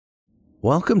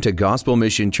Welcome to Gospel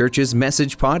Mission Church's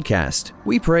Message Podcast.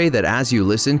 We pray that as you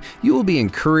listen, you will be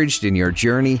encouraged in your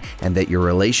journey and that your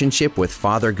relationship with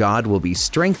Father God will be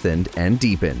strengthened and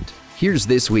deepened. Here's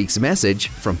this week's message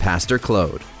from Pastor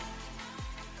Claude.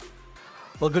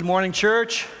 Well, good morning,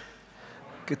 church.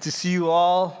 Good to see you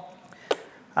all.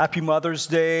 Happy Mother's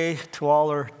Day to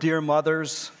all our dear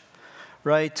mothers,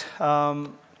 right?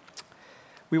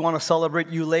 We want to celebrate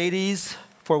you ladies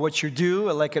for what you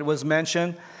do, like it was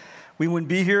mentioned. We wouldn't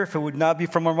be here if it would not be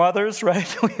from our mothers,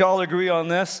 right? We all agree on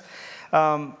this.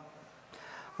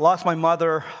 Lost my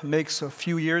mother makes a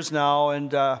few years now,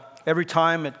 and every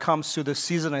time it comes to this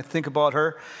season, I think about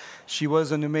her. She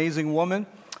was an amazing woman.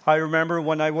 I remember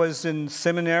when I was in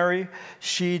seminary,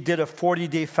 she did a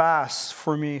 40-day fast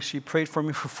for me. She prayed for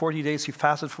me for 40 days. She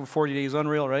fasted for 40 days.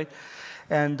 Unreal, right?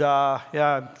 And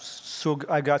so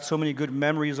I got so many good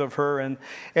memories of her.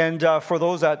 And for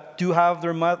those that do have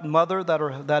their mother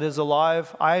that is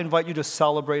alive, I invite you to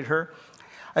celebrate her.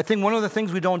 I think one of the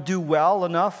things we don't do well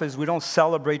enough is we don't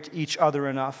celebrate each other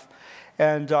enough.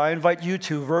 And I invite you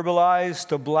to verbalize,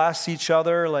 to bless each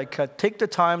other. Take the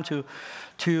time to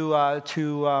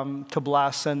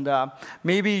bless. And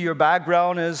maybe your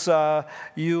background is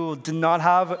you did not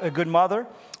have a good mother.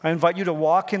 I invite you to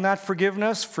walk in that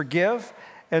forgiveness, forgive,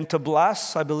 and to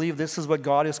bless. I believe this is what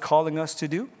God is calling us to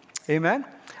do. Amen.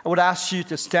 I would ask you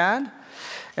to stand,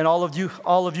 and all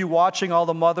of you watching, all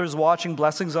the mothers watching,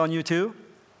 blessings on you too.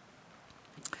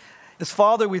 Yes,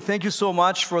 Father, we thank you so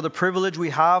much for the privilege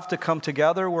we have to come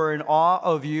together. We're in awe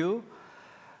of you.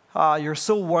 You're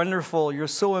so wonderful. You're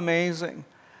so amazing.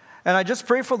 And I just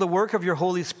pray for the work of your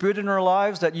Holy Spirit in our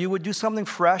lives, that you would do something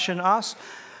fresh in us.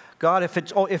 God,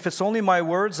 if it's only my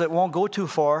words, it won't go too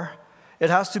far.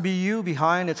 It has to be you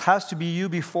behind. It has to be you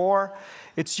before.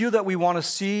 It's you that we want to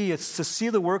see. It's to see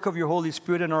the work of your Holy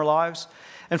Spirit in our lives.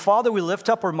 And Father, we lift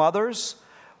up our mothers.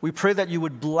 We pray that you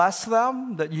would bless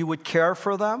them, that you would care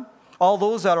for them. All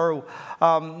those that are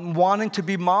wanting to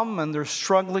be mom and they're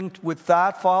struggling with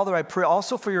that, Father, I pray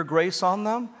also for your grace on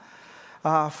them.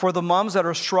 For the moms that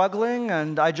are struggling,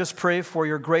 and I just pray for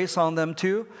your grace on them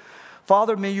too.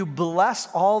 Father, may you bless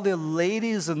all the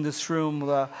ladies in this room,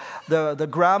 the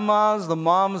grandmas, the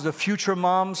moms, the future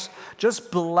moms.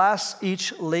 Just bless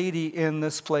each lady in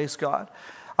this place, God.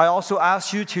 I also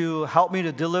ask you to help me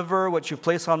to deliver what you've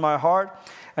placed on my heart,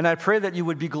 and I pray that you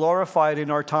would be glorified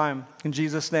in our time. In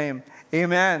Jesus' name,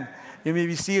 amen. You may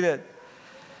be seated.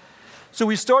 So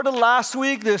we started last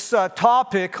week this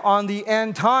topic on the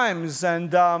end times,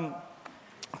 and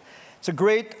it's a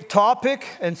great topic,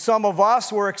 and some of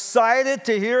us were excited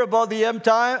to hear about the end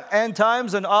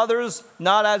times, and others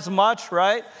not as much,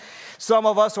 right? Some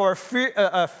of us are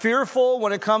fearful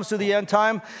when it comes to the end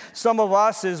time. Some of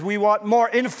us is we want more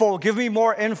info. Give me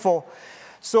more info.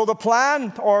 So the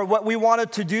plan, or what we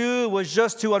wanted to do, was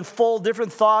just to unfold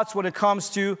different thoughts when it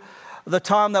comes to the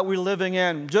time that we're living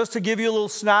in. Just to give you a little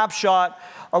snapshot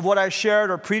of what I shared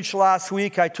or preached last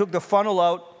week, I took the funnel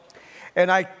out,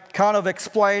 and I kind of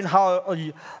explain how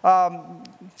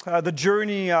the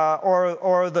journey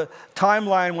or the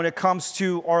timeline when it comes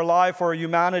to our life or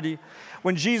humanity.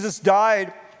 When Jesus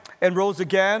died and rose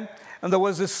again, and there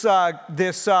was this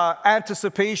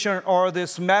anticipation or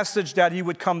this message that he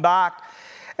would come back,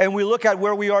 and we look at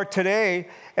where we are today,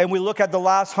 and we look at the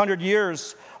last 100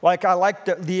 years. Like I like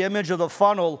the image of the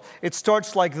funnel. It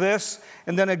starts like this,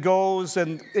 and then it goes,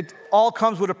 and it all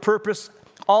comes with a purpose.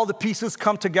 All the pieces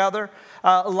come together.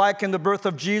 Like in the birth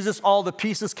of Jesus, all the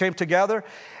pieces came together.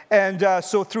 And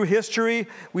so through history,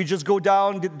 we just go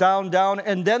down,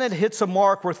 and then it hits a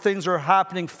mark where things are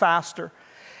happening faster.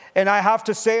 And I have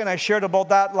to say, and I shared about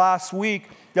that last week,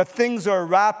 that things are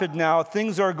rapid now.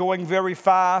 Things are going very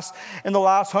fast. In the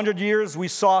last 100 years, we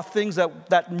saw things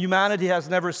that humanity has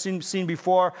never seen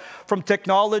before, from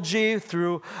technology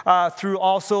through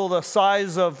also the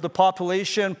size of the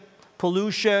population,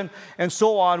 pollution, and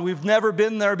so on. We've never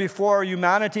been there before.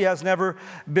 Humanity has never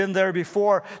been there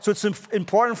before. So it's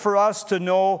important for us to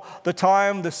know the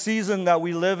time, the season that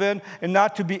we live in, and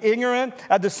not to be ignorant,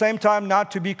 at the same time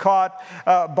not to be caught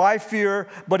by fear,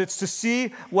 but it's to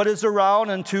see what is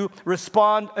around and to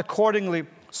respond accordingly.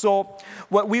 So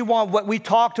what we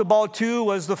talked about too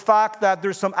was the fact that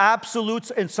there's some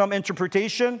absolutes and some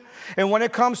interpretation. And when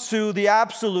it comes to the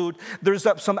absolute, there's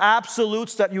some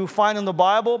absolutes that you find in the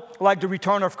Bible, like the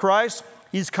return of Christ.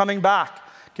 He's coming back.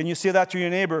 Can you say that to your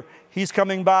neighbor? He's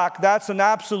coming back. That's an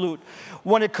absolute.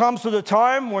 When it comes to the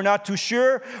time, we're not too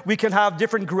sure. We can have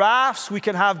different graphs. We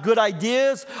can have good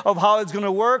ideas of how it's going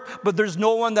to work, but there's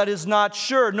no one that is not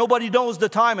sure. Nobody knows the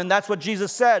time, and that's what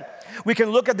Jesus said. We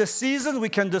can look at the seasons, we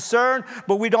can discern,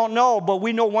 but we don't know. But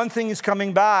we know one thing is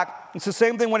coming back. It's the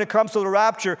same thing when it comes to the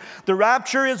rapture. The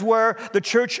rapture is where the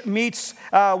church meets,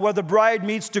 where the bride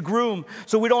meets the groom.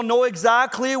 So we don't know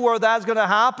exactly where that's going to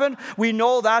happen. We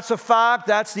know that's a fact.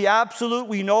 That's the absolute.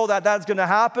 We know that that's going to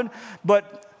happen.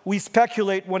 But we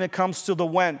speculate when it comes to the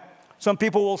when. Some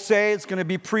people will say it's going to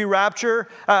be pre-rapture,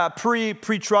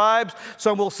 pre-tribes.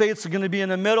 Some will say it's going to be in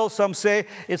the middle. Some say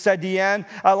it's at the end.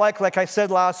 I like I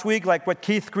said last week, like what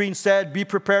Keith Green said, be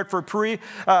prepared for pre,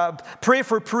 pray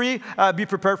for pre, be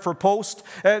prepared for post.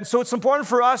 And so it's important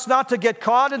for us not to get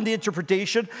caught in the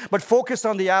interpretation, but focus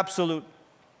on the absolute.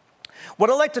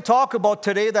 What I'd like to talk about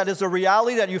today that is a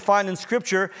reality that you find in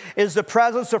Scripture is the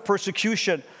presence of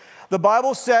persecution. The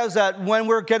Bible says that when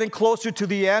we're getting closer to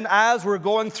the end, as we're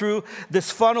going through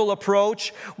this funnel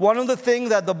approach, one of the things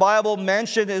that the Bible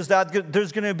mentioned is that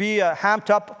there's going to be a hamped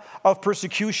up of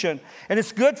persecution. And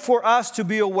it's good for us to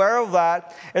be aware of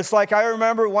that. It's like I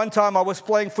remember one time I was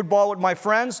playing football with my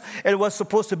friends, and it was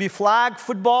supposed to be flag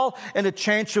football, and it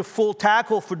changed to full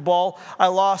tackle football. I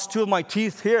lost 2 of my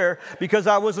teeth here because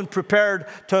I wasn't prepared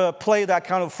to play that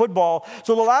kind of football.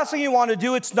 So the last thing you want to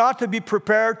do, it's not to be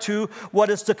prepared to what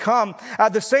is to come.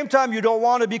 At the same time, you don't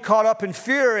want to be caught up in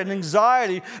fear and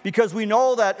anxiety, because we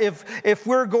know that if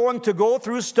we're going to go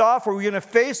through stuff or we're going to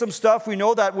face some stuff, we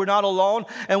know that we're not alone,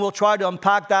 and we'll try to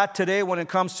unpack that today when it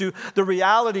comes to the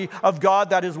reality of God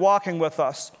that is walking with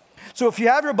us. So if you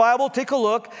have your Bible, take a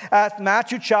look at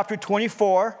Matthew chapter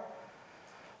 24,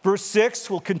 verse 6.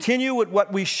 We'll continue with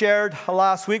what we shared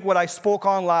last week, what I spoke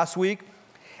on last week.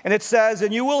 And it says,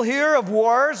 "And you will hear of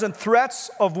wars and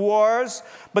threats of wars,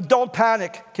 but don't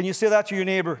panic." Can you say that to your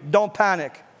neighbor? Don't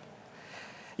panic.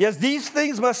 Yes, these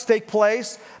things must take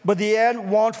place, but the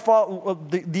end won't follow.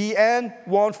 The end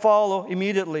won't follow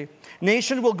immediately.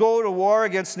 Nation will go to war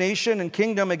against nation and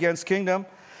kingdom against kingdom.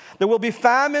 There will be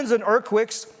famines and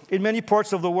earthquakes in many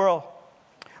parts of the world.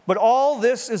 But all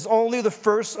this is only the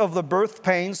first of the birth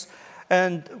pains,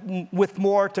 and with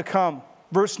more to come.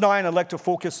 Verse 9 I'd like to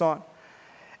focus on.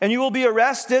 "And you will be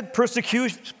arrested,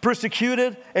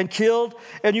 persecuted, and killed,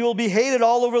 and you will be hated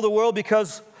all over the world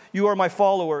because you are my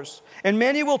followers. And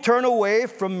many will turn away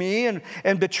from me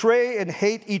and betray and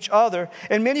hate each other.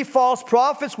 And many false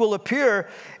prophets will appear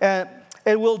and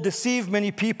will deceive many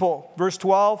people." Verse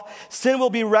 12, "Sin will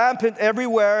be rampant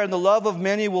everywhere, and the love of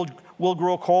many will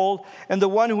grow cold, and the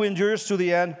one who endures to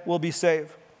the end will be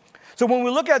saved." So when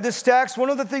we look at this text, one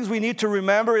of the things we need to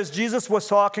remember is Jesus was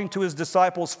talking to his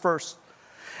disciples first.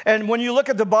 And when you look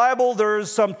at the Bible,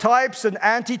 there's some types and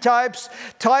antitypes.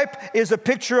 Type is a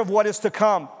picture of what is to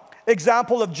come.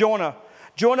 Example of Jonah.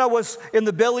 Jonah was in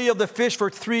the belly of the fish for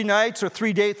 3 nights or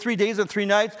 3 days and 3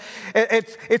 nights.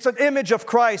 It's an image of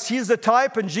Christ. He's the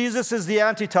type and Jesus is the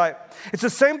antitype. It's the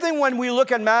same thing when we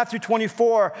look at Matthew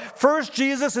 24. First,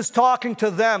 Jesus is talking to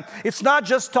them. It's not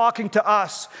just talking to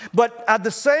us, but at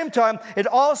the same time, it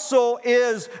also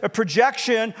is a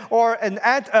projection or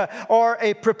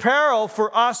a preparal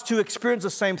for us to experience the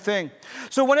same thing.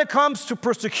 So when it comes to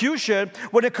persecution,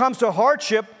 when it comes to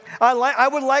hardship, I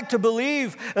would like to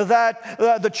believe that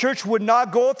the church would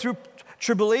not go through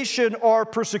tribulation or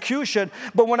persecution.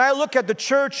 But when I look at the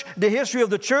church, the history of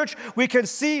the church, we can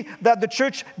see that the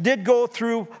church did go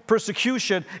through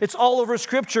persecution. It's all over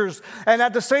scriptures. And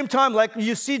at the same time, like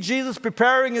you see Jesus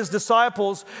preparing his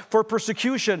disciples for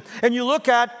persecution. And you look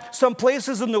at some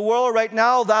places in the world right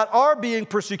now that are being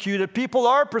persecuted. People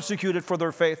are persecuted for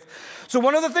their faith. So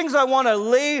one of the things I want to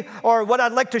lay, or what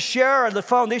I'd like to share, the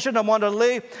foundation I want to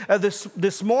lay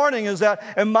this morning is that,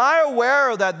 am I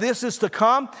aware that this is to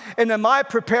come, and am I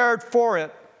prepared for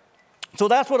it? So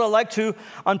that's what I'd like to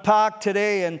unpack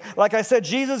today. And like I said,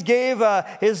 Jesus gave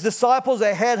his disciples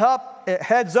a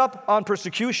heads up on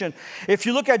persecution. If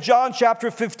you look at John chapter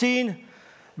 15,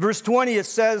 verse 20, it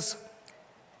says,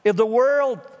 "If the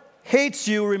world hates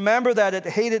you, remember that it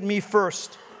hated me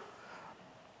first.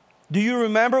 Do you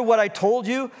remember what I told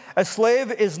you? A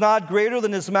slave is not greater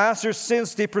than his master.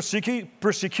 Since they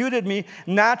persecuted me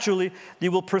naturally, they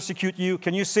will persecute you."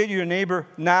 Can you say to your neighbor,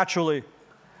 naturally?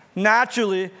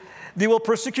 Naturally. they will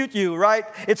persecute you, right?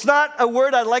 It's not a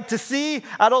word I'd like to see.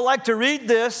 I don't like to read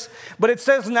this, but it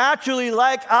says naturally,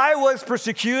 like I was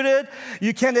persecuted,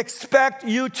 you can expect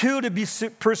you too to be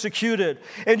persecuted.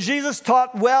 And Jesus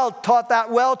taught that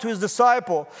well to his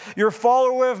disciple. You're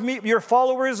followers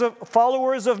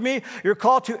of me, you're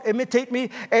called to imitate me,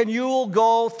 and you will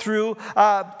go through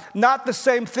not the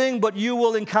same thing, but you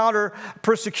will encounter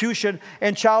persecution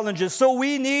and challenges. So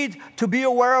we need to be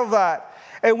aware of that.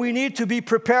 And we need to be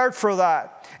prepared for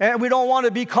that. And we don't want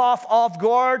to be caught off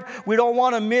guard. We don't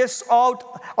want to miss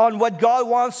out on what God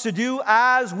wants to do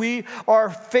as we are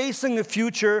facing the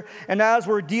future and as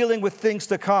we're dealing with things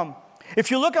to come. If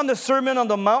you look on the Sermon on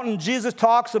the Mountain, Jesus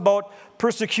talks about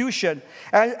persecution.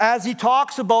 And as he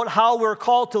talks about how we're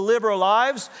called to live our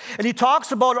lives, and he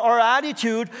talks about our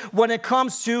attitude when it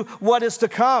comes to what is to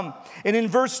come. And in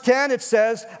verse 10 it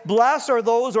says, "Blessed are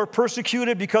those who are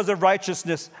persecuted because of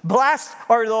righteousness." Blessed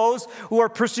are those who are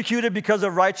persecuted because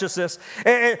of righteousness.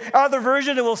 Other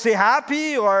version it will say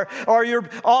happy, or you're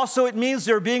also, it means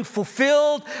they're being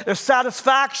fulfilled, there's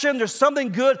satisfaction, there's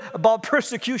something good about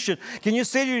persecution. Can you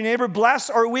say to your neighbor,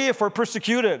 blessed are we if we're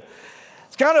persecuted?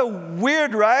 It's kind of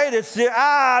weird, right?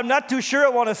 I'm not too sure I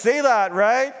want to say that,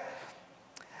 right?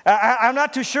 I'm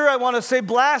not too sure I want to say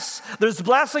bless. There's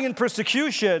blessing in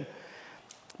persecution.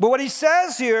 But what he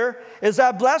says here is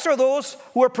that blessed are those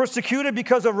who are persecuted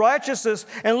because of righteousness.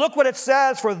 And look what it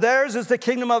says, for theirs is the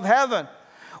kingdom of heaven.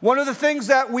 One of the things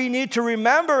that we need to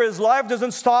remember is life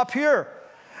doesn't stop here.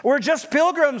 We're just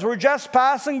pilgrims. We're just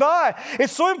passing by.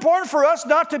 It's so important for us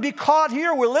not to be caught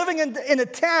here. We're living in a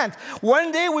tent.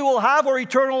 One day we will have our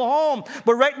eternal home.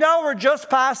 But right now we're just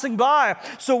passing by.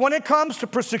 So when it comes to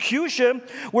persecution,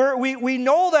 we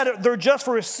know that they're just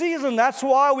for a season. That's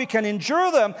why we can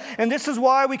endure them. And this is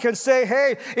why we can say,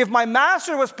 hey, if my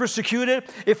master was persecuted,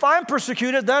 if I'm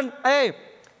persecuted, then, hey,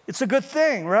 it's a good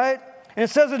thing, right? And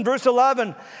it says in verse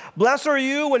 11, "Blessed are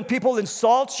you when people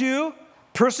insult you,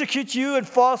 persecute you, and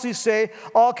falsely say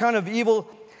all kind of evil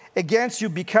against you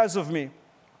because of me."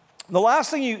 The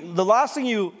last thing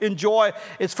you enjoy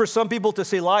is for some people to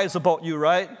say lies about you,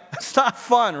 right? It's not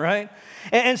fun, right?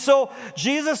 And so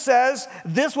Jesus says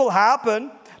this will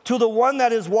happen to the one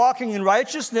that is walking in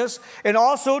righteousness, and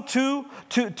also to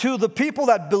the people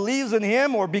that believes in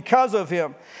him or because of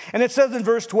him. And it says in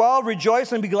verse 12,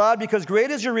 "Rejoice and be glad, because great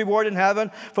is your reward in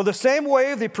heaven. For the same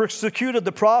way they persecuted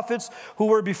the prophets who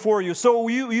were before you." So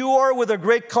you are with a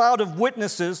great cloud of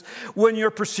witnesses when you're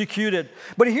persecuted.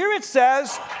 But here it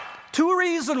says two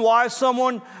reasons why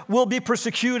someone will be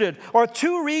persecuted, or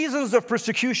two reasons of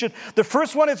persecution. The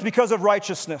first one is because of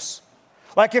righteousness.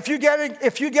 Like if you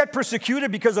get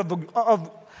persecuted because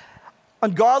of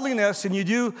ungodliness, and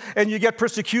you get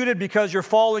persecuted because you're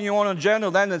following your own agenda,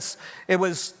 then it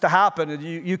was to happen, and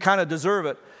you kind of deserve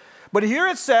it. But here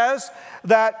it says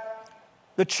that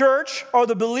the church or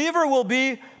the believer will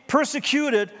be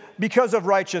persecuted because of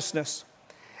righteousness.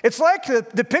 It's like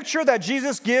the picture that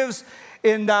Jesus gives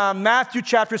in Matthew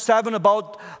chapter 7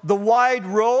 about the wide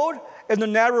road and the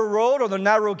narrow road, or the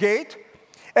narrow gate.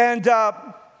 And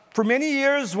for many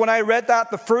years, when I read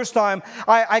that the first time,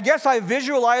 I guess I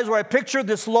visualized, or I pictured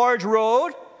this large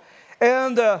road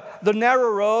and the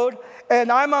narrow road, and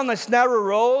I'm on this narrow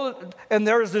road, and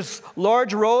there's this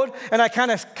large road, and I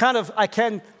can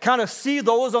kind of see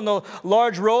those on the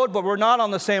large road, but we're not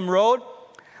on the same road.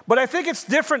 But I think it's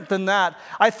different than that.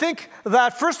 I think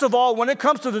that, first of all, when it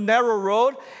comes to the narrow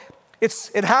road,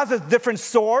 it has a different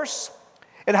source,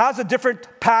 it has a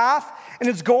different path, and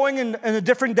it's going in a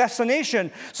different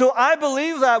destination. So I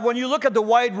believe that when you look at the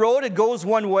wide road, it goes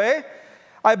one way.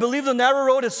 I believe the narrow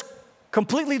road is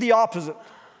completely the opposite.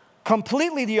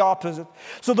 Completely the opposite.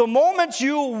 So the moment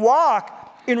you walk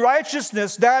in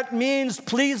righteousness, that means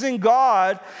pleasing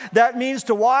God, that means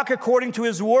to walk according to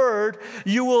his word,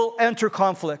 you will enter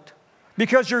conflict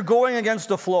because you're going against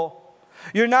the flow.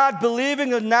 You're not believing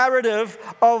the narrative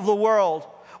of the world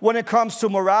when it comes to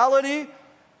morality,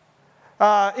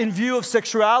 in view of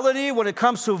sexuality, when it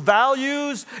comes to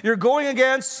values. You're going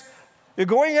against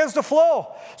the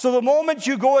flow. So the moment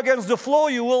you go against the flow,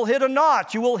 you will hit a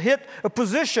knot. You will hit a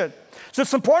position. So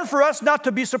it's important for us not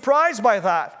to be surprised by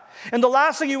that. And the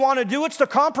last thing you want to do is to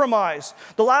compromise.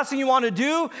 The last thing you want to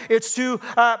do is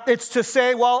to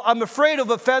say, well, I'm afraid of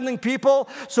offending people,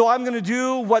 so I'm going to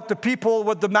do what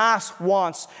the mass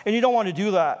wants. And you don't want to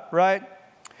do that, right?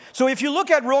 So if you look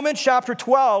at Romans chapter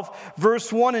 12,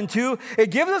 verse 1 and 2, it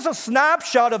gives us a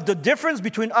snapshot of the difference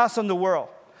between us and the world.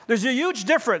 There's a huge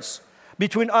difference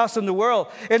between us and the world.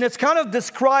 And it's kind of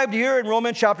described here in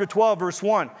Romans chapter 12, verse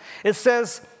 1. It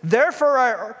says,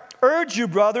 "Therefore urge you,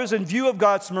 brothers, in view of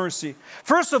God's mercy.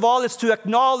 First of all, it's to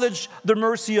acknowledge the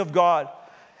mercy of God.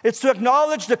 It's to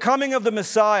acknowledge the coming of the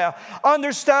Messiah,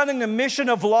 understanding the mission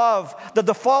of love that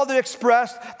the Father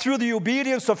expressed through the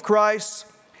obedience of Christ.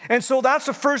 And so that's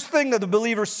the first thing that the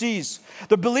believer sees.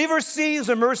 The believer sees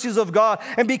the mercies of God.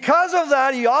 And because of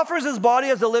that, he offers his body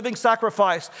as a living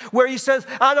sacrifice, where he says,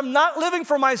 I'm not living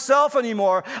for myself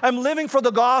anymore. I'm living for the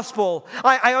gospel.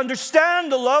 I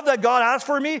understand the love that God has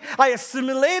for me. I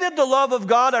assimilated the love of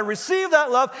God. I received that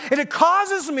love. And it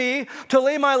causes me to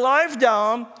lay my life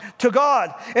down to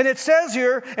God. And it says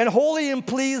here, and holy and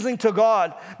pleasing to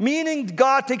God, meaning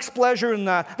God takes pleasure in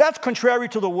that. That's contrary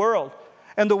to the world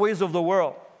and the ways of the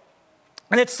world.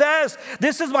 And it says,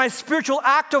 this is my spiritual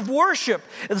act of worship.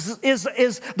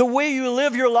 Is the way you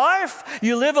live your life.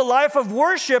 You live a life of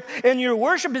worship, and your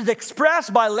worship is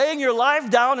expressed by laying your life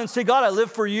down and say, God, I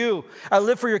live for you. I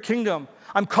live for your kingdom.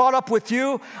 I'm caught up with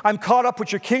you. I'm caught up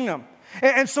with your kingdom.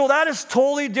 And so that is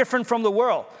totally different from the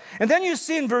world. And then you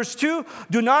see in verse 2,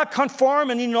 do not conform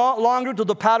any longer to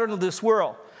the pattern of this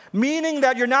world. Meaning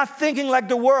that you're not thinking like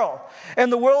the world. And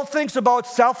the world thinks about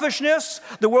selfishness.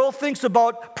 The world thinks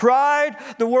about pride.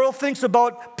 The world thinks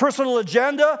about personal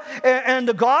agenda. And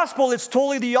the gospel is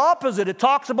totally the opposite. It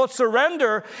talks about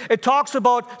surrender. It talks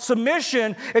about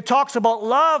submission. It talks about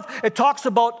love. It talks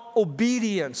about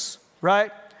obedience, right?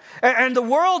 And the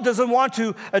world doesn't want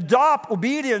to adopt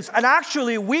obedience. And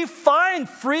actually, we find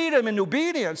freedom in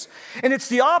obedience. And it's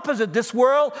the opposite. This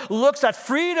world looks at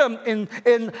freedom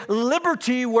in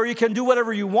liberty where you can do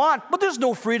whatever you want. But there's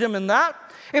no freedom in that.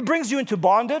 It brings you into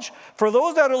bondage. For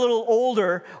those that are a little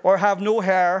older or have no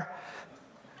hair,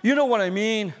 you know what I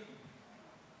mean.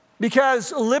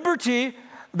 Because liberty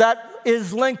that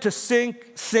is linked to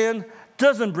sin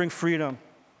doesn't bring freedom.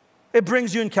 It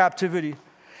brings you in captivity.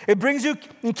 It brings you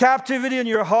in captivity in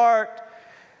your heart.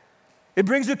 It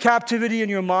brings you captivity in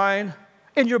your mind,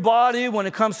 in your body when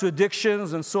it comes to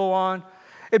addictions and so on.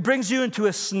 It brings you into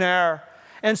a snare.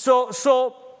 And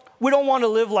so we don't want to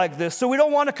live like this. So we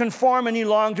don't want to conform any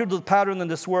longer to the pattern in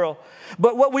this world.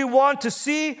 But what we want to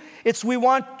see, we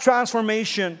want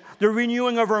transformation, the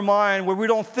renewing of our mind, where we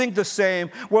don't think the same,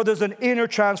 where there's an inner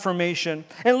transformation.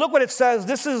 And look what it says.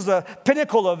 This is the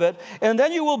pinnacle of it. And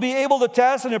then you will be able to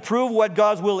test and approve what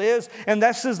God's will is. And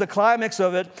this is the climax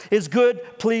of it, is good,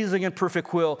 pleasing, and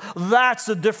perfect will. That's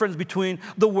the difference between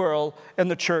the world and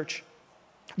the church.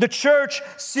 The church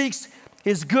seeks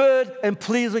His good and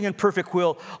pleasing and perfect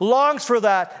will, longs for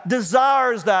that,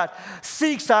 desires that,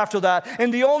 seeks after that.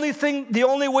 And the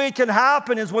only way it can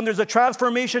happen is when there's a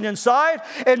transformation inside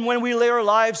and when we lay our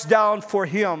lives down for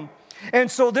Him.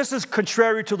 And so this is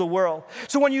contrary to the world.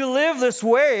 So when you live this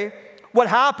way, what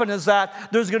happens is that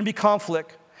there's going to be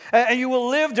conflict. And you will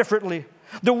live differently.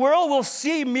 The world will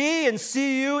see me and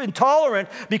see you intolerant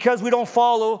because we don't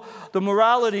follow the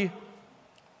morality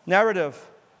narrative.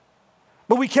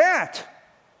 But we can't.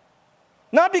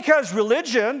 Not because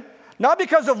religion, not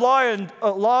because of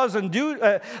laws and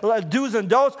do's and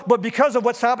don'ts, but because of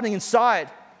what's happening inside.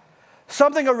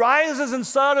 Something arises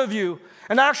inside of you.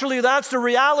 And actually, that's the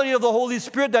reality of the Holy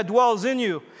Spirit that dwells in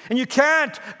you. And you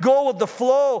can't go with the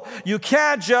flow. You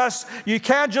can't just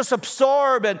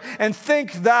absorb and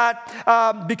think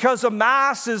that because a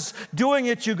mass is doing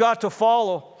it, you got to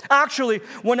follow. Actually,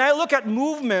 when I look at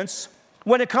movements,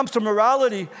 when it comes to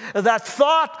morality, that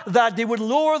thought that they would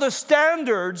lower the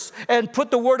standards and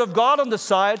put the Word of God on the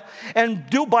side, and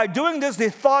by doing this, they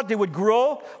thought they would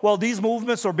grow. Well, these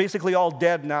movements are basically all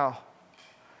dead now.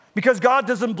 Because God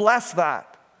doesn't bless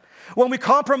that. When we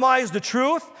compromise the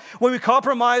truth, when we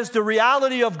compromise the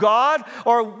reality of God,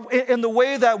 or in the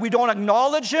way that we don't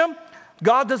acknowledge Him,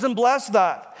 God doesn't bless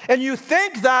that. And you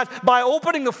think that by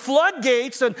opening the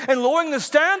floodgates and lowering the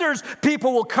standards,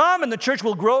 people will come and the church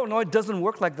will grow. No, it doesn't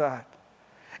work like that.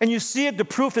 And you see it, the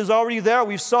proof is already there.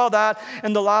 We saw that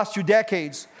in the last 2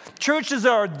 decades. Churches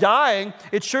that are dying,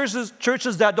 it's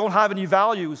churches that don't have any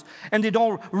values, and they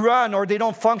don't run or they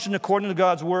don't function according to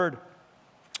God's Word.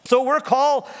 So we're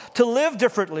called to live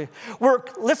differently.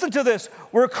 Listen to this.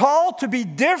 We're called to be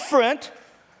different.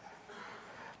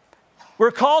 We're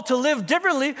called to live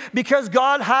differently because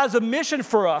God has a mission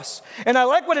for us. And I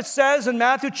like what it says in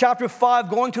Matthew chapter 5,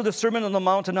 going to the Sermon on the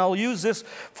Mount, and I'll use this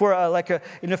for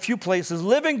in a few places.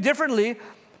 Living differently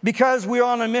because we're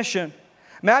on a mission.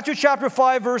 Matthew chapter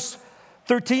 5, verse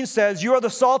 13 says, "You are the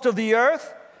salt of the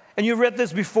earth," and you've read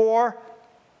this before.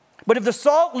 "But if the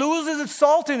salt loses its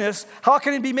saltiness, how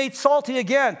can it be made salty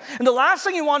again?" And the last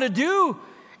thing you want to do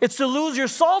is to lose your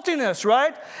saltiness,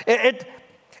 right?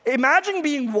 Imagine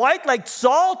being white like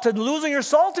salt and losing your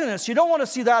saltiness. You don't want to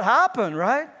see that happen,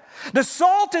 right? The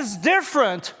salt is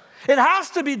different. It has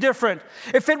to be different.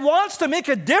 If it wants to make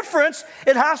a difference,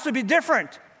 it has to be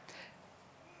different.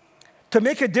 To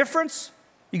make a difference,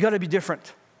 you got to be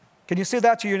different. Can you say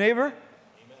that to your neighbor?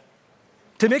 Amen.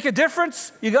 To make a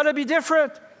difference, you got to be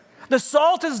different. The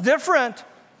salt is different.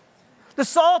 The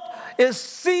salt is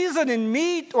seasoned in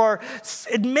meat, or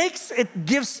it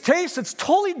gives taste. It's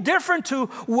totally different to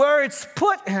where it's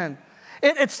put in.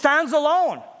 It stands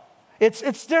alone.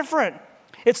 It's different.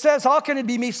 It says, how can it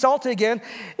be made salty again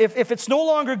if it's no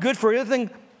longer good for anything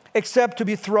except to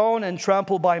be thrown and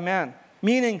trampled by man?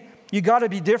 Meaning, you got to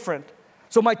be different.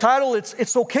 So my title,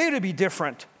 it's okay to be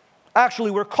different.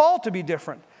 Actually, we're called to be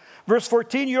different. Verse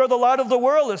 14, you are the light of the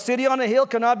world. A city on a hill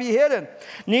cannot be hidden.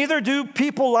 Neither do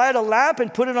people light a lamp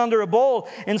and put it under a bowl.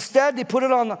 Instead, they put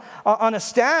it on a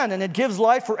stand, and it gives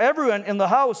light for everyone in the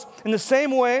house. In the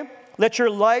same way, let your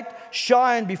light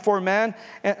shine before man,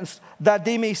 and that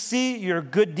they may see your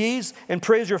good deeds and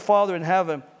praise your Father in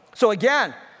heaven. So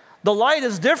again, the light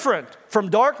is different from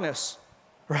darkness,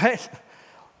 right?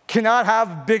 Cannot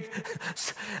have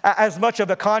as much of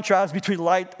a contrast between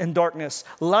light and darkness.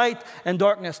 Light and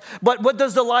darkness. But what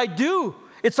does the light do?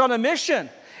 It's on a mission.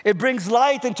 It brings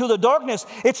light into the darkness.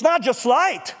 It's not just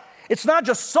light. It's not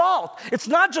just salt. It's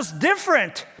not just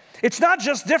different. It's not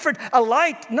just different. A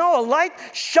light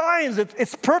shines.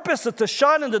 Its purpose is to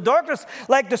shine in the darkness,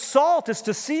 like the salt is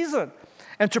to season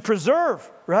and to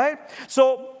preserve, right?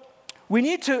 So we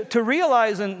need to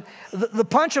realize, and the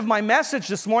punch of my message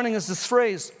this morning is this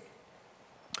phrase.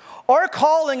 Our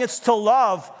calling is to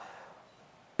love,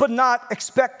 but not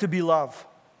expect to be loved.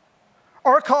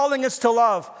 Our calling is to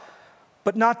love,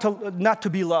 but not to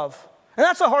be loved. And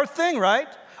that's a hard thing, right?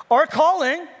 Our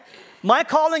calling, my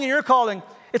calling and your calling,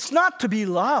 it's not to be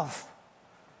loved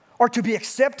or to be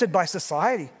accepted by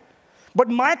society. But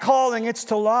my calling, it's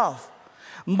to love.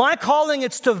 My calling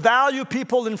is to value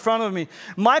people in front of me.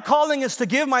 My calling is to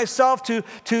give myself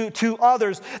to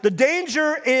others. The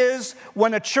danger is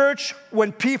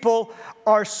when people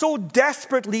are so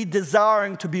desperately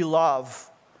desiring to be loved.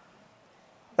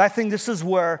 I think this is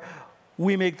where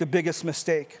we make the biggest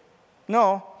mistake.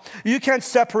 No, you can't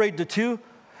separate the two.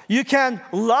 You can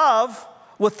love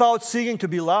without seeking to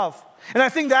be loved. And I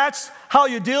think that's how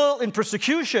you deal in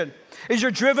persecution, is you're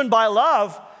driven by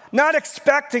love, not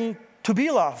expecting to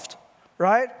be loved,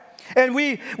 right? And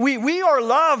we are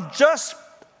loved just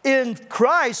in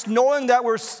Christ, knowing that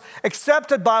we're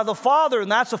accepted by the Father,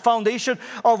 and that's the foundation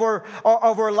of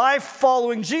our life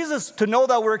following Jesus, to know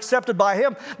that we're accepted by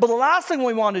Him. But the last thing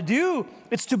we want to do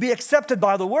is to be accepted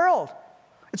by the world.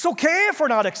 It's okay if we're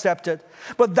not accepted,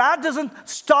 but that doesn't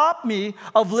stop me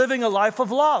of living a life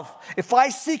of love. If I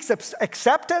seek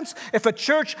acceptance, if a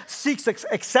church seeks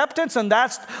acceptance, and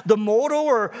that's the motto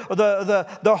or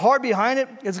the heart behind it,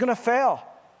 it's going to fail.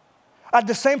 At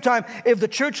the same time, if the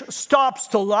church stops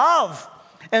to love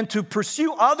and to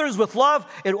pursue others with love,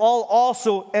 it will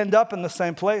also end up in the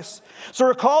same place. So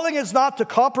our calling is not to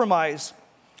compromise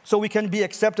so we can be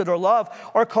accepted or loved.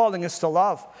 Our calling is to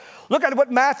love. Look at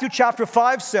what Matthew chapter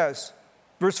 5 says,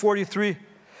 verse 43.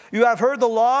 You have heard the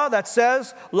law that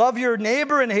says, love your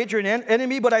neighbor and hate your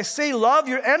enemy, but I say love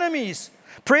your enemies.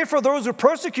 Pray for those who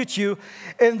persecute you.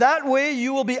 In that way,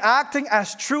 you will be acting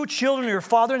as true children of your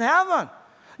Father in heaven.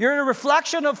 You're in a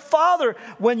reflection of Father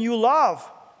when you love.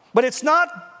 But it's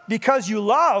not because you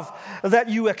love that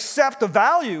you accept the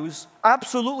values.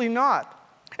 Absolutely not.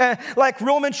 And like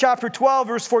Romans chapter 12,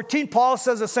 verse 14, Paul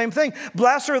says the same thing.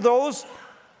 Bless those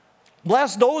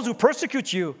who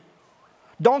persecute you.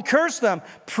 Don't curse them.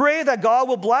 Pray that God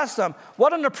will bless them.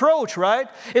 What an approach, right?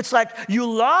 It's like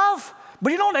you love,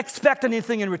 but you don't expect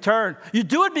anything in return. You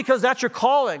do it because that's your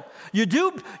calling. You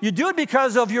do it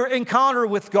because of your encounter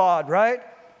with God, right?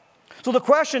 So the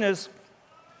question is,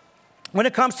 when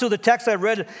it comes to the text I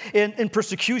read in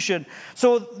persecution,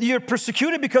 so you're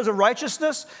persecuted because of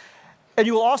righteousness, and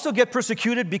you will also get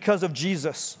persecuted because of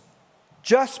Jesus.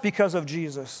 Just because of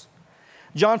Jesus.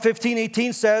 John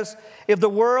 15:18 says, if the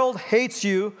world hates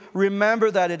you,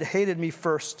 remember that it hated me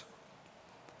first.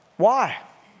 Why?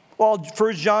 Well,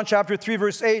 1 John chapter 3,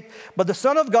 verse 8, but the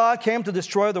Son of God came to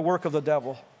destroy the work of the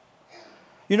devil.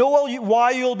 You know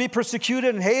why you'll be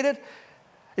persecuted and hated?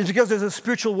 It's because there's a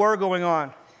spiritual war going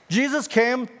on. Jesus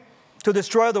came to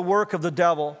destroy the work of the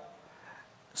devil.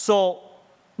 So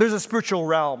there's a spiritual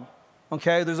realm,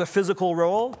 okay? There's a physical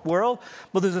world,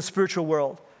 but there's a spiritual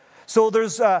world. So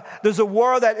there's a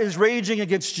war that is raging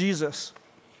against Jesus.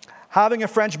 Having a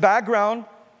French background,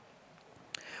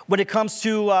 when it comes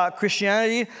to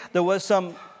Christianity, there was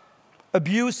some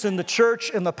abuse in the church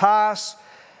in the past.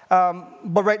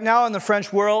 But right now in the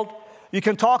French world, you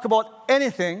can talk about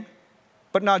anything,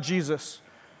 but not Jesus.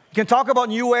 You can talk about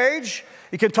New Age.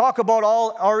 You can talk about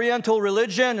all Oriental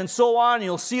religion and so on.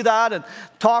 You'll see that and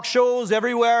talk shows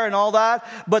everywhere and all that.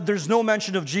 But there's no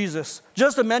mention of Jesus.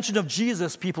 Just a mention of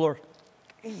Jesus, people are,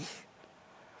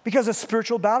 because there's a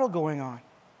spiritual battle going on.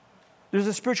 There's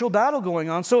a spiritual battle going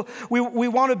on. So we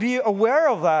want to be aware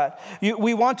of that.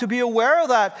 We want to be aware of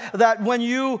that when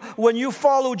you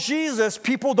follow Jesus,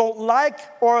 people don't like,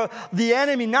 or the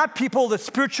enemy, not people, the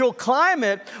spiritual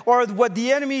climate, or what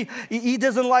the enemy, he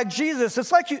doesn't like Jesus.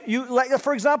 It's like like,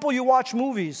 for example, you watch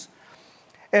movies,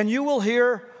 and you will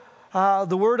hear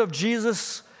the word of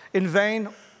Jesus in vain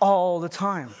all the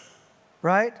time,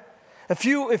 right? If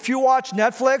you watch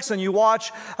Netflix and you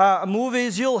watch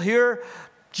movies, you'll hear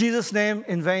Jesus' name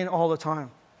in vain all the time.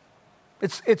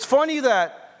 It's funny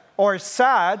or it's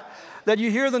sad that you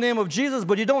hear the name of Jesus,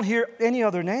 but you don't hear any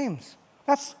other names.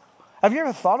 Have you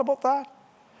ever thought about that?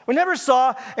 We never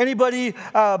saw anybody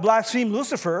blaspheme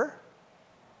Lucifer.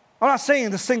 I'm not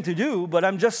saying this thing to do, but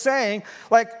I'm just saying,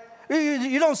 like,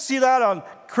 you don't see that on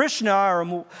Krishna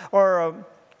or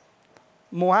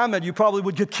Muhammad. You probably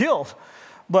would get killed.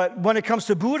 But when it comes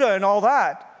to Buddha and all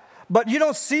that, but you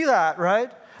don't see that,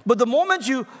 right? But the moment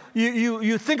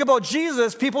you think about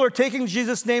Jesus, people are taking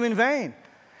Jesus' name in vain.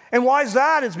 And why is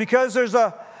that? It's because there's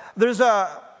a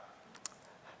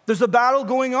battle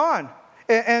going on.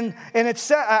 And it's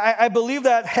I believe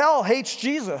that hell hates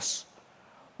Jesus.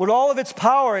 With all of its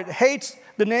power, it hates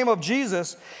the name of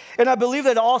Jesus. And I believe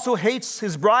that it also hates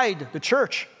his bride, the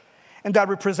church, and that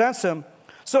represents him.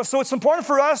 So it's important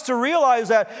for us to realize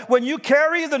that when you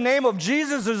carry the name of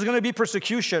Jesus, there's going to be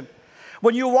persecution.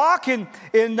 When you walk in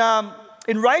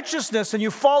righteousness and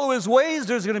you follow his ways,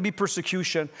 there's going to be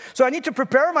persecution. So I need to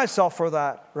prepare myself for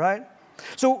that, right?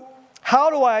 So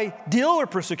how do I deal with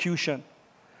persecution?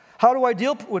 How do I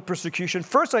deal with persecution?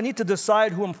 First, I need to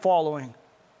decide who I'm following.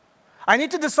 I need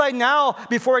to decide now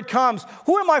before it comes.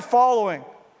 Who am I following?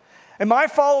 Am I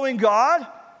following God?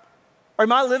 Or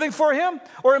am I living for him?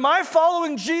 Or am I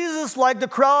following Jesus like the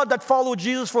crowd that followed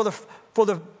Jesus for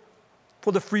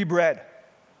the free bread?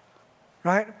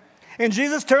 Right? And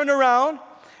Jesus turned around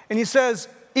and he says,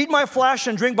 eat my flesh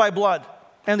and drink my blood.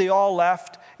 And they all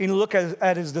left. And he looked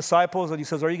at his disciples and he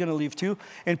says, are you going to leave too?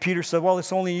 And Peter said, well,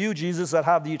 it's only you, Jesus, that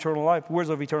have the eternal life, words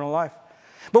of eternal life.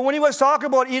 But when he was talking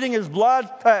about eating his blood,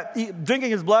 drinking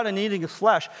his blood and eating his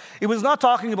flesh, it was not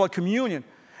talking about communion.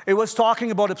 It was talking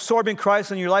about absorbing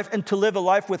Christ in your life and to live a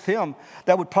life with him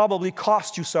that would probably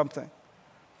cost you something.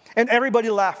 And everybody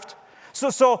left.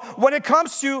 So when it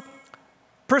comes to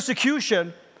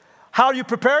persecution, how you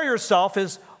prepare yourself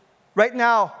is right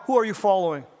now, who are you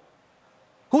following?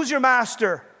 Who's your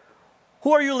master?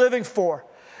 Who are you living for?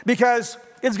 Because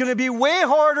it's going to be way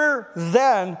harder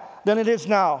then than it is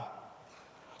now.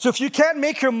 So if you can't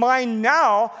make your mind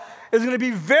now, it's going to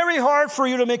be very hard for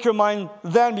you to make your mind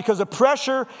then, because the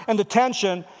pressure and the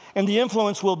tension and the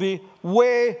influence will be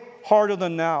way harder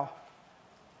than now.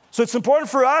 So it's important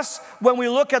for us when we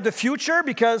look at the future,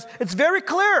 because it's very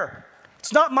clear.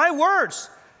 It's not my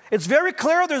words. It's very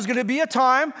clear there's going to be a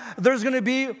time, there's going to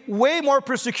be way more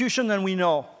persecution than we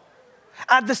know.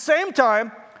 At the same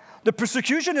time, the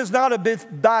persecution is not a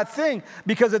bad thing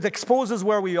because it exposes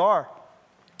where we are.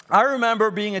 I remember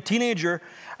being a teenager,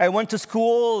 I went to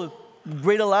school,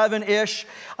 grade 11-ish.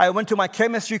 I went to my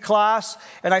chemistry class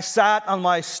and I sat on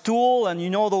my stool, and you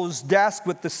know those desks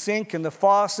with the sink and the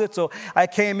faucet. So I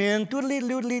came in,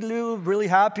 doodly-doodly-doo, really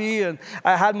happy, and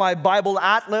I had my Bible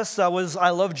atlas. I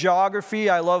love geography,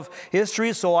 I love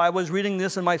history, so I was reading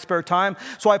this in my spare time.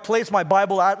 So I placed my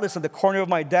Bible atlas at the corner of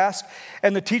my desk,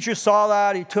 and the teacher saw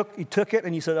that. He took it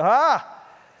and he said,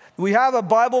 we have a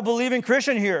Bible-believing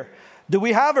Christian here. Do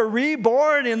we have a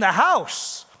reborn in the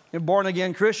house? A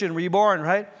born-again Christian, reborn,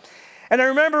 right? And I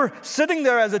remember sitting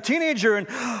there as a teenager, and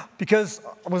because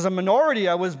I was a minority,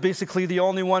 I was basically the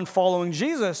only one following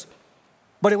Jesus.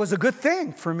 But it was a good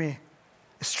thing for me.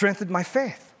 It strengthened my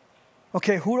faith.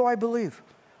 Okay, who do I believe?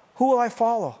 Who will I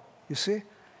follow? You see?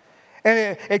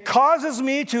 And it causes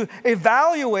me to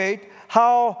evaluate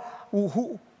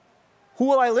who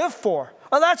will I live for?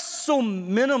 Well, that's so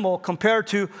minimal compared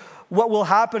to what will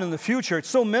happen in the future. It's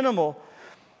so minimal.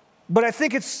 But I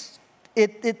think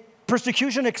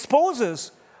persecution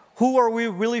exposes who are we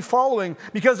really following.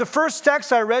 Because the first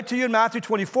text I read to you in Matthew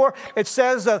 24, it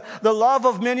says that the love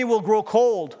of many will grow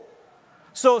cold.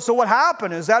 So what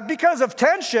happened is that because of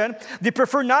tension, they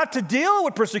prefer not to deal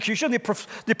with persecution.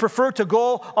 They prefer to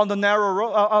go on the narrow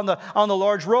road, on the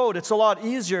large road. It's a lot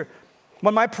easier.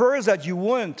 But my prayer is that you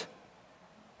wouldn't.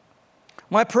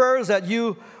 My prayer is that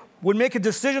you would make a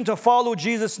decision to follow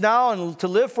Jesus now and to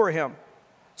live for him.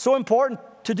 So important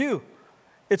to do.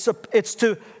 It's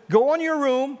to go in your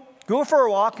room, go for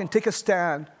a walk, and take a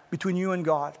stand between you and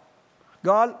God.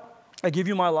 God, I give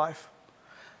you my life.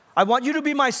 I want you to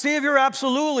be my Savior,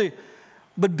 absolutely,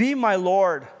 but be my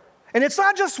Lord. And it's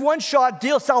not just one-shot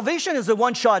deal. Salvation is a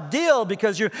one-shot deal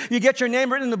because you get your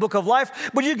name written in the book of life,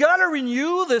 but you got to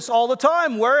renew this all the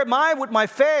time. Where am I with my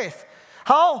faith?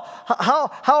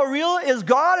 How real is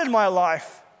God in my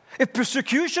life? If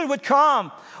persecution would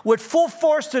come with full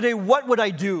force today, what would I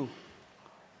do?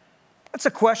 That's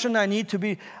a question I need to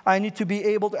be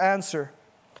able to answer.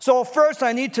 So first,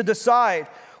 I need to decide,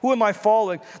 who am I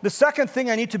following? The second thing,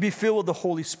 I need to be filled with the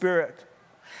Holy Spirit.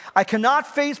 I cannot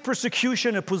face persecution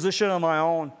in a position on my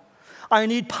own. I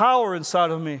need power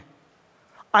inside of me.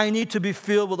 I need to be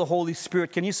filled with the Holy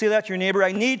Spirit. Can you say that to your neighbor?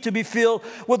 I need to be filled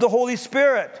with the Holy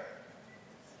Spirit.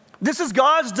 This is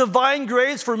God's divine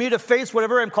grace for me to face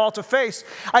whatever I'm called to face.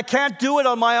 I can't do it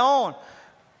on my own.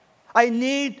 I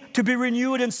need to be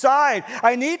renewed inside.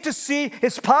 I need to see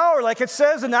His power. Like it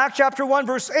says in Acts chapter 1,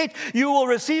 verse 8, you will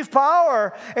receive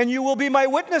power and you will be my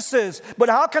witnesses. But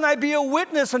how can I be a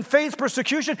witness and face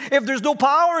persecution if there's no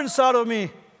power inside of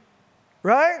me?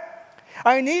 Right?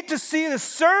 I need to see the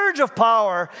surge of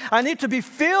power. I need to be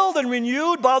filled and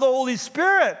renewed by the Holy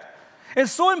Spirit.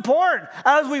 It's so important.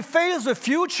 As we face the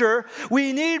future,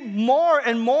 we need more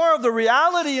and more of the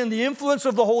reality and the influence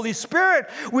of the Holy Spirit.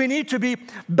 We need to be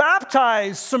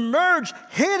baptized, submerged,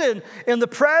 hidden in the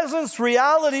presence,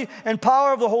 reality, and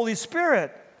power of the Holy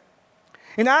Spirit.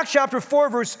 In Acts chapter 4,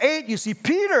 verse 8, you see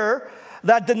Peter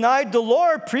that denied the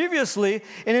Lord previously.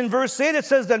 And in verse 8, it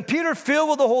says, then Peter,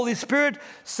 filled with the Holy Spirit,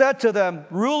 said to them,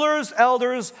 rulers,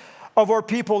 elders of our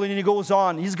people. And he goes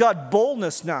on. He's got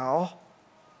boldness now,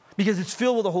 because it's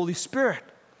filled with the Holy Spirit.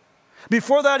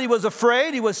 Before that, he was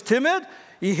afraid, he was timid,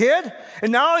 he hid,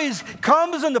 and now he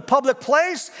comes in the public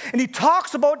place and he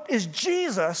talks about his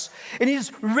Jesus, and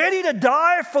he's ready to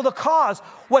die for the cause.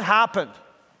 What happened?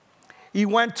 He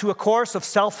went to a course of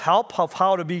self-help, of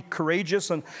how to be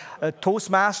courageous and a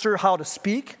Toastmaster, how to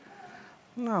speak.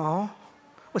 No,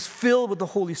 it was filled with the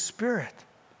Holy Spirit.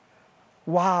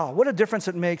 Wow, what a difference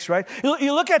it makes, right?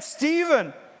 You look at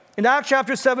Stephen. In Acts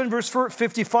chapter 7, verse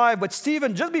 55, but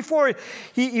Stephen, just before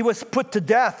he was put to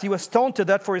death, he was stoned to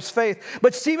death for his faith.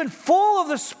 But Stephen, full of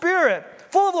the Spirit,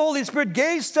 full of the Holy Spirit,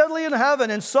 gazed steadily in heaven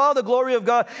and saw the glory of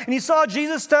God. And he saw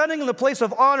Jesus standing in the place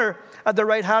of honor at the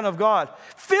right hand of God.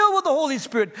 Filled with the Holy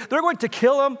Spirit. They're going to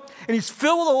kill him, and he's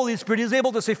filled with the Holy Spirit. He's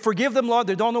able to say, forgive them, Lord.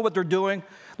 They don't know what they're doing.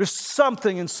 There's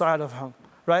something inside of him.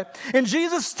 Right? And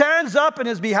Jesus stands up in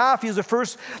his behalf. He's the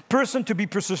first person to be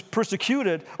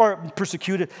persecuted,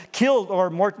 killed, or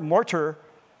martyred.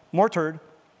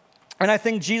 And I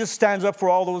think Jesus stands up for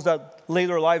all those that lay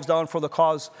their lives down for the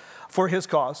cause, for his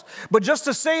cause. But just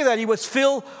to say that he was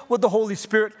filled with the Holy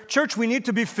Spirit, church, we need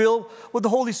to be filled with the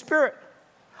Holy Spirit.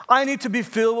 I need to be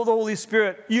filled with the Holy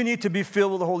Spirit. You need to be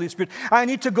filled with the Holy Spirit. I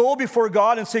need to go before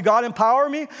God and say, God, empower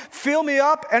me, fill me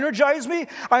up, energize me.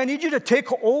 I need you to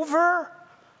take over.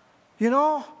 You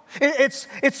know, it's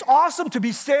awesome to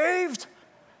be saved.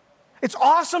 It's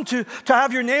awesome to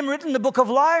have your name written in the book of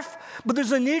life. But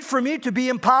there's a need for me to be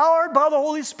empowered by the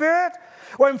Holy Spirit,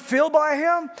 or I'm filled by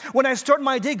Him. When I start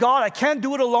my day, God, I can't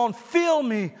do it alone. Fill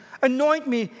me, anoint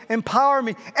me, empower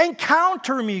me,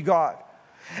 encounter me, God.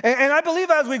 And I believe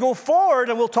as we go forward,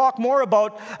 and we'll talk more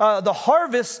about the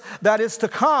harvest that is to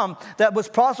come, that was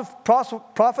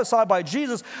prophesied by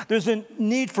Jesus, there's a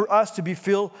need for us to be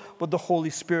filled with the Holy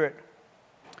Spirit.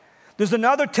 There's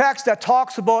another text that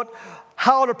talks about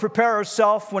how to prepare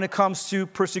ourselves when it comes to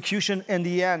persecution in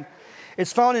the end.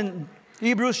 It's found in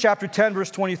Hebrews chapter 10,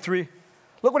 verse 23.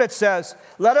 Look what it says.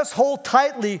 Let us hold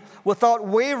tightly without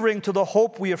wavering to the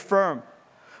hope we affirm.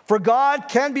 For God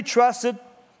can be trusted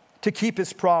to keep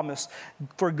His promise.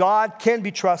 For God can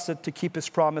be trusted to keep His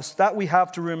promise. That we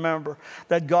have to remember,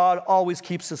 that God always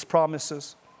keeps His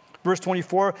promises. Verse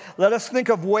 24, let us think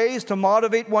of ways to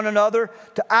motivate one another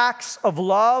to acts of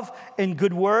love and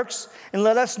good works. And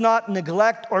let us not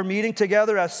neglect our meeting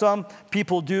together as some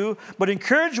people do, but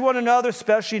encourage one another,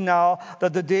 especially now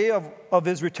that the day of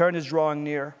His return is drawing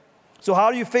near. So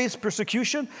how do you face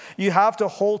persecution? You have to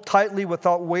hold tightly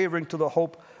without wavering to the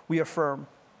hope we affirm.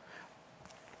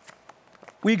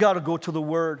 We got to go to the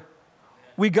Word.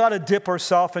 We got to dip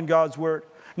ourselves in God's Word.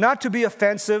 Not to be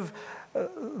offensive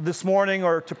this morning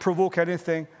or to provoke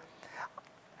anything.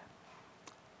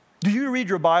 Do you read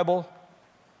your Bible?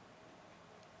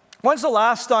 When's the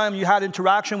last time you had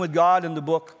interaction with God in the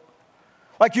book?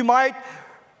 Like you might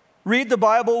read the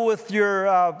Bible with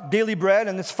your daily bread,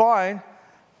 and it's fine.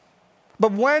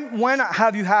 But when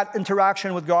have you had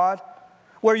interaction with God?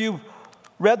 Where you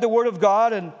read the Word of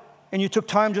God and and you took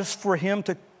time just for Him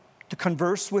to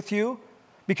converse with you,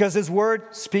 because His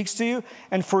Word speaks to you,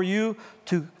 and for you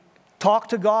to talk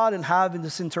to God and have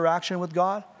this interaction with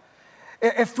God.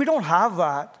 If we don't have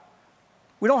that,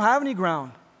 we don't have any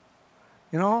ground.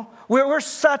 You know, we're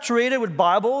saturated with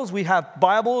Bibles. We have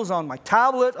Bibles on my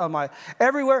tablet,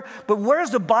 everywhere. But where's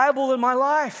the Bible in my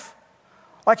life?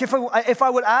 Like if I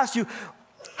would ask you,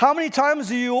 how many times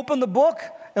do you open the book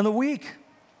in the week?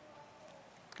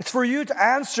 It's for you to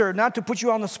answer, not to put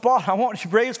you on the spot. I want you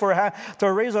to raise for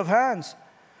a raise of hands.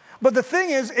 But the thing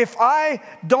is, if I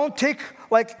don't take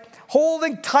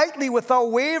holding tightly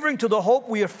without wavering to the hope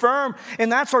we affirm,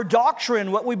 and that's our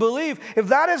doctrine, what we believe. If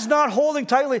that is not holding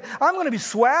tightly, I'm going to be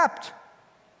swept.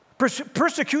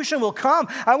 Persecution will come.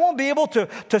 I won't be able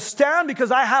to stand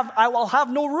because I will have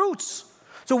no roots.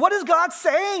 So what is God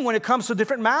saying when it comes to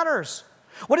different matters?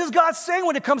 What is God saying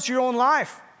when it comes to your own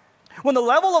life? When the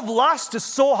level of lust is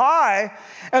so high,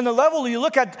 and the level, you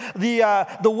look at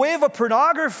the wave of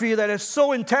pornography that is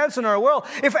so intense in our world,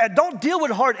 if I don't deal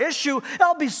with a hard issue,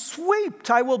 I'll be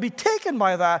swept. I will be taken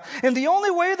by that. And the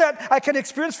only way that I can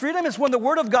experience freedom is when the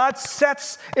Word of God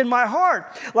sets in my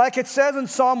heart. Like it says in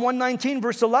Psalm 119,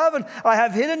 verse 11, I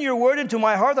have hidden your word into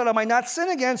my heart that I might not sin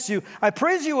against you. I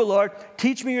praise you, O Lord.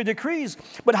 Teach me your decrees.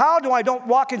 But how do I don't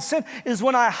walk in sin is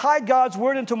when I hide God's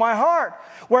word into my heart,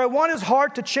 where I want His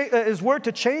word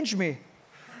to change me.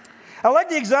 I like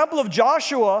the example of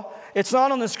Joshua. It's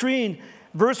not on the screen.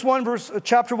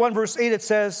 Chapter 1, verse 8, it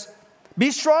says,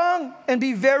 be strong and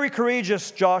be very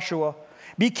courageous, Joshua.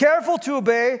 Be careful to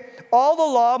obey all the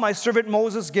law my servant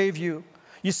Moses gave you.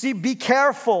 You see, be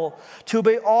careful to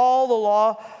obey all the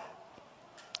law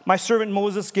my servant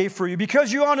Moses gave for you,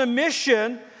 because you're on a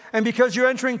mission and because you're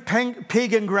entering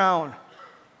pagan ground.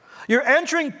 You're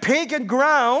entering pagan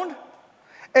ground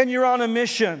and you're on a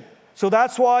mission. So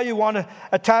that's why you want to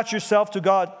attach yourself to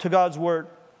God's word.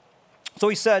 So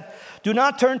he said, do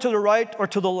not turn to the right or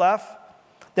to the left,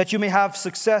 that you may have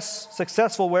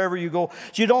successful wherever you go.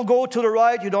 So you don't go to the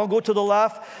right, you don't go to the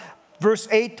left. Verse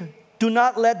 8, do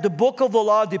not let the book of the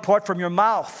law depart from your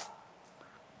mouth.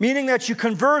 Meaning that you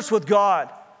converse with God.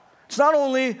 It's not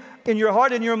only in your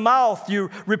heart, in your mouth, you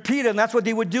repeat it. And that's what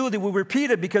they would do. They would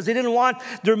repeat it because they didn't want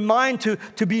their mind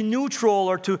to be neutral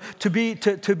or to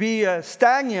be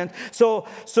stagnant. So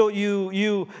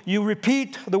you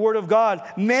repeat the word of God.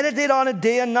 Meditate on it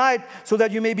day and night so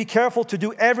that you may be careful to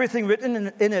do everything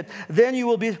written in it. Then you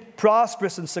will be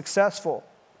prosperous and successful.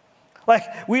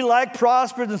 We like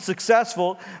prosperous and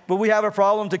successful, but we have a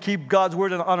problem to keep God's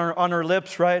word on our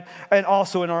lips, right? And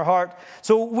also in our heart.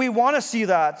 So we want to see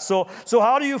that. So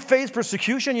how do you face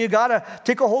persecution? You got to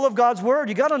take a hold of God's word.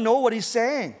 You got to know what He's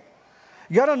saying.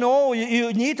 You got to know,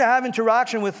 you need to have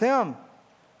interaction with Him.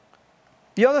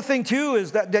 The other thing too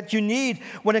is that you need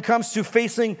when it comes to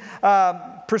facing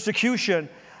persecution.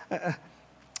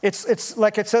 It's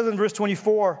like it says in verse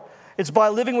 24, it's by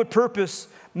living with purpose.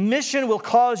 Mission will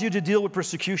cause you to deal with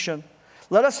persecution.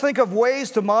 Let us think of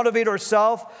ways to motivate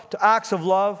ourselves to acts of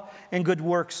love and good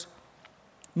works.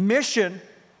 Mission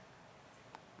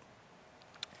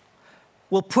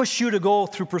will push you to go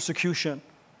through persecution.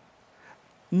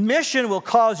 Mission will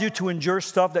cause you to endure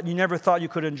stuff that you never thought you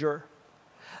could endure.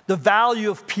 The value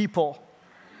of people.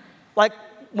 Like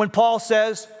when Paul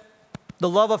says, the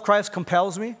love of Christ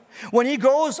compels me. When he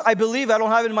goes, I believe, I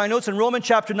don't have it in my notes, in Romans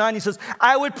chapter 9, he says,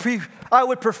 I would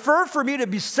prefer for me to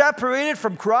be separated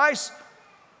from Christ,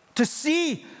 to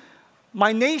see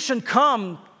my nation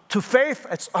come to faith.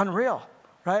 It's unreal,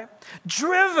 right?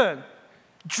 Driven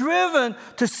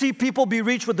to see people be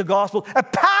reached with the gospel. A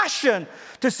passion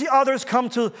to see others come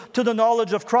to the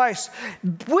knowledge of Christ.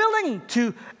 Willing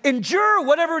to endure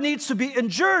whatever needs to be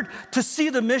endured to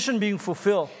see the mission being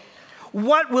fulfilled.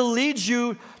 What will lead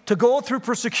you to go through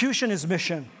persecution is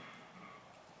mission.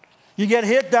 You get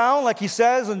hit down, like he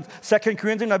says in 2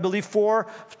 Corinthians, I believe 4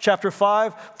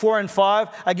 and 5.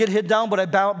 I get hit down, but I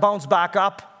bounce back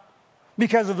up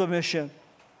because of the mission.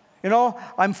 You know,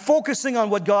 I'm focusing on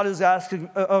what God is asking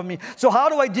of me. So how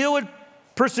do I deal with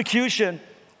persecution?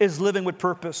 Is living with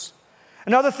purpose.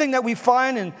 Another thing that we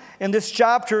find in this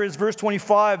chapter is verse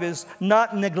 25 is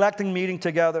not neglecting meeting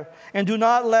together. And do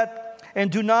not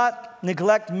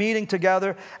neglect meeting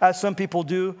together as some people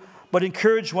do, but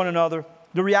encourage one another.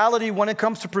 The reality when it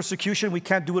comes to persecution, we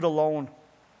can't do it alone.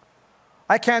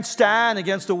 I can't stand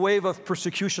against the wave of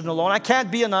persecution alone. I can't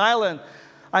be an island.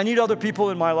 I need other people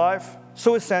in my life.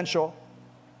 So essential.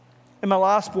 And my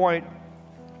last point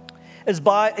is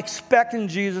by expecting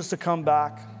Jesus to come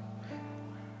back.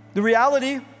 The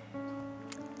reality,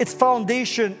 it's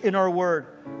foundation in our word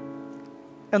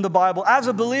and the Bible. As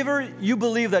a believer, you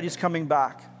believe that He's coming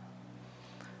back.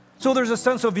 So there's a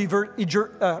sense of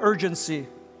urgency.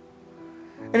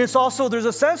 And it's also, there's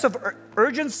a sense of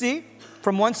urgency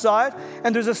from one side,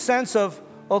 and there's a sense of,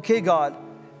 okay, God,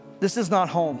 this is not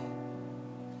home.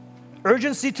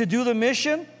 Urgency to do the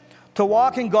mission, to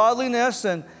walk in godliness,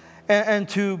 and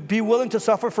to be willing to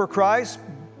suffer for Christ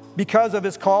because of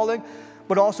His calling,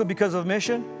 but also because of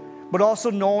mission, but also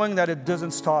knowing that it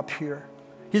doesn't stop here.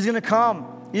 He's going to come.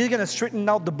 He's going to straighten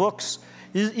out the books.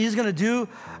 He's going to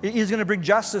bring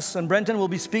justice, and Brenton will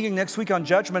be speaking next week on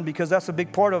judgment because that's a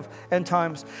big part of end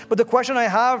times. But the question I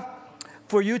have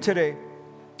for you today,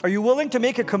 are you willing to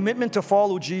make a commitment to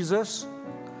follow Jesus?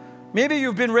 Maybe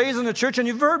you've been raised in the church and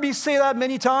you've heard me say that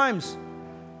many times.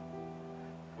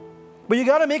 But you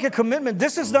got to make a commitment.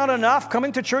 This is not enough.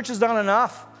 Coming to church is not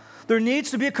enough. There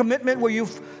needs to be a commitment where you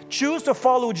choose to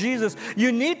follow Jesus.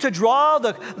 You need to draw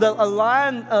a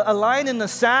line in the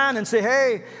sand and say,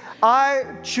 hey,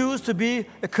 I choose to be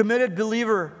a committed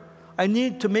believer. I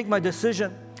need to make my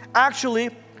decision.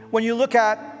 Actually, when you look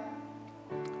at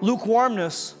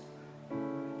lukewarmness,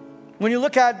 when you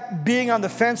look at being on the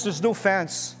fence, there's no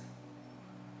fence.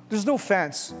 There's no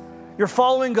fence. You're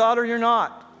following God or you're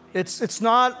not. It's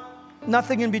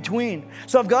nothing in between.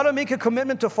 So I've got to make a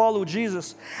commitment to follow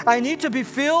Jesus. I need to be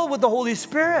filled with the Holy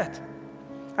Spirit.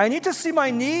 I need to see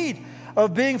my need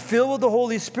of being filled with the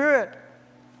Holy Spirit.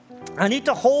 I need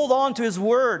to hold on to His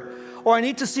Word, or I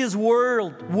need to see His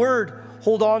Word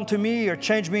hold on to me or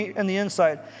change me in the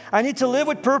inside. I need to live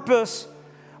with purpose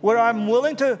where I'm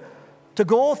willing to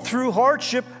go through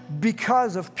hardship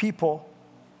because of people.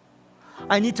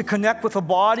 I need to connect with a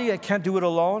body. I can't do it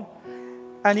alone.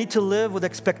 I need to live with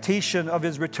expectation of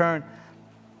His return.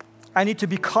 I need to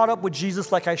be caught up with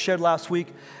Jesus like I shared last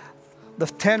week. The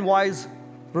 10 wise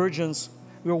virgins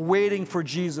were waiting for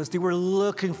Jesus. They were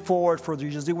looking forward for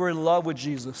Jesus. They were in love with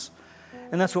Jesus.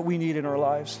 And that's what we need in our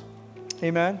lives.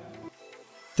 Amen.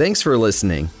 Thanks for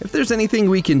listening. If there's anything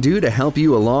we can do to help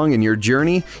you along in your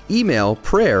journey, email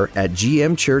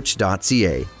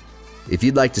prayer@gmchurch.ca. If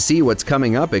you'd like to see what's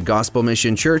coming up at Gospel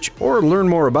Mission Church or learn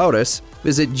more about us,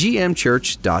 visit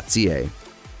gmchurch.ca.